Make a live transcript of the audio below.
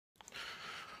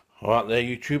Alright there,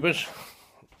 YouTubers.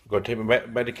 Got to take my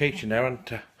medication now,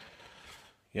 and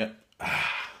yeah.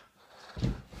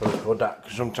 Sorry for that,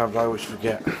 because sometimes I always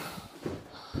forget.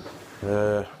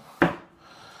 So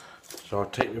I'll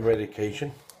take the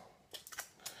medication.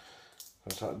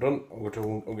 That's that done.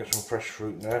 I'll get some fresh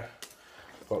fruit now.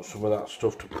 Got some of that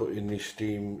stuff to put in the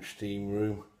steam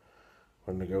room.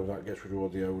 When they go, that gets rid of all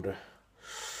the odour.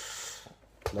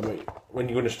 When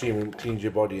you go in the steam room, it cleans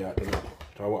your body out, doesn't it?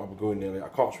 So I won't have a go in there. I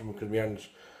can't swim because my hands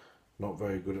not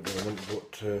very good at the moment,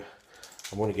 but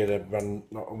I want to get I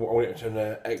want it to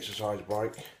an exercise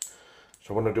bike.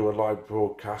 So when I do a live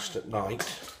broadcast at night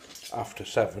after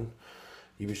 7,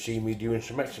 you will see me doing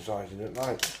some exercising at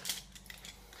night.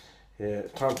 Yeah,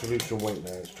 it's time to lose some weight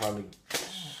now.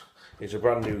 It's a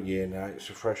brand new year now. It's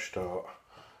a fresh start.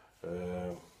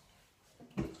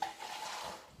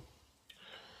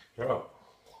 Yeah.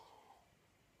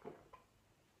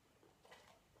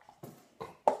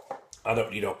 I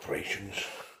don't need operations.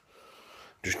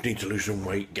 Just need to lose some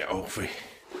weight, get healthy.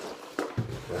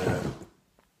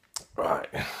 Right,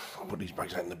 put these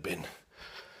bags out in the bin.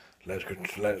 Let's go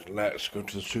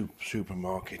to the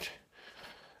supermarket,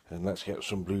 and let's get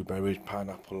some blueberries,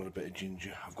 pineapple, and a bit of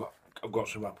ginger. I've got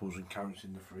some apples and carrots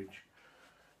in the fridge.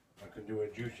 I can do a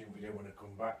juicing video when I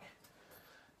come back.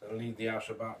 I'll leave the house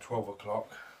about 12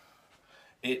 o'clock.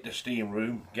 Hit the steam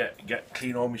room, get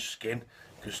clean all my skin,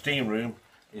 because steam room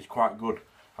is quite good.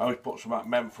 I always put some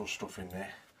menthol stuff in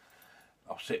there.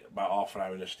 I'll sit about half an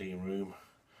hour in the steam room.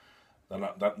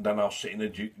 Then I'll sit in the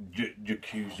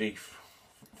jacuzzi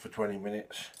for 20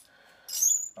 minutes.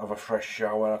 Have a fresh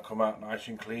shower. I come out nice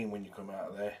and clean when you come out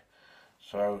of there.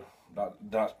 So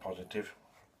that's positive.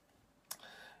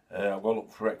 I've got to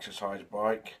look for exercise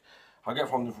bike. I get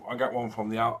one from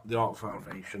the Art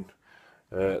Foundation.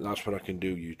 That's what I can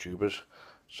do, YouTubers.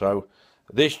 So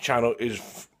this channel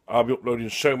is, I'll be uploading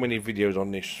so many videos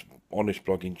on this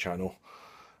blogging channel,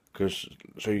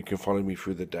 so you can follow me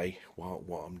through the day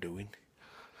what I'm doing.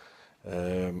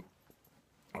 So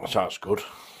that's good.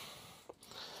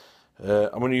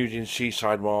 I'm only using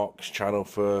Seaside Mark's channel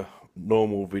for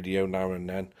normal video now and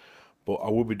then, but I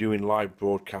will be doing live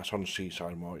broadcasts on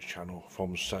Seaside Mark's channel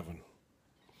from 7.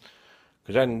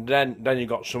 Because then you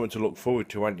got something to look forward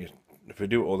to, haven't you? If you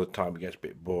do it all the time, it gets a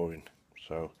bit boring.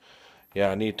 So yeah,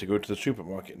 I need to go to the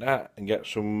supermarket now and get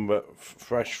some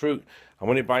fresh fruit. I'm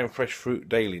only buying fresh fruit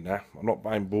daily now. I'm not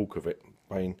buying bulk of it.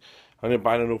 I'm only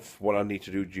buying enough what I need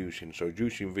to do juicing. So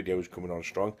juicing video is coming on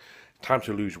strong. Time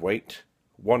to lose weight.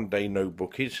 1 day no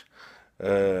bookies.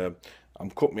 I'm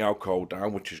cutting my alcohol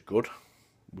down, which is good.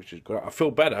 I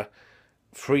feel better.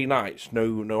 3 nights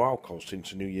no alcohol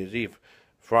since New Year's Eve.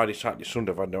 Friday, Saturday,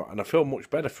 Sunday I've had no, and I feel much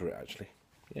better for it actually.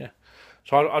 Yeah.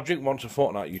 So I'll drink once a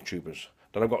fortnight, YouTubers.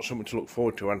 Then I've got something to look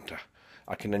forward to, and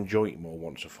I can enjoy it more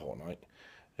once a fortnight.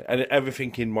 And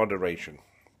everything in moderation.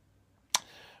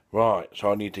 Right,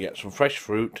 so I need to get some fresh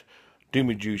fruit, do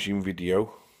my juicing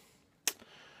video.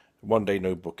 1 day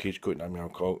no bookies, cutting down my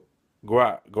alcohol. Go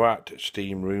out to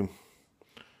steam room.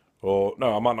 Or,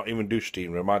 no, I might not even do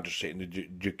steam room, I might just sit in the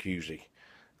jacuzzi.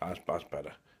 That's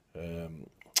better.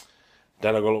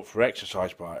 Then I'll go look for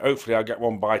exercise bike. Hopefully I'll get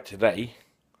one by today.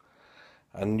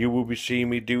 And you will be seeing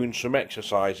me doing some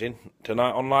exercising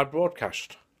tonight on live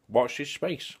broadcast. Watch this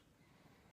space.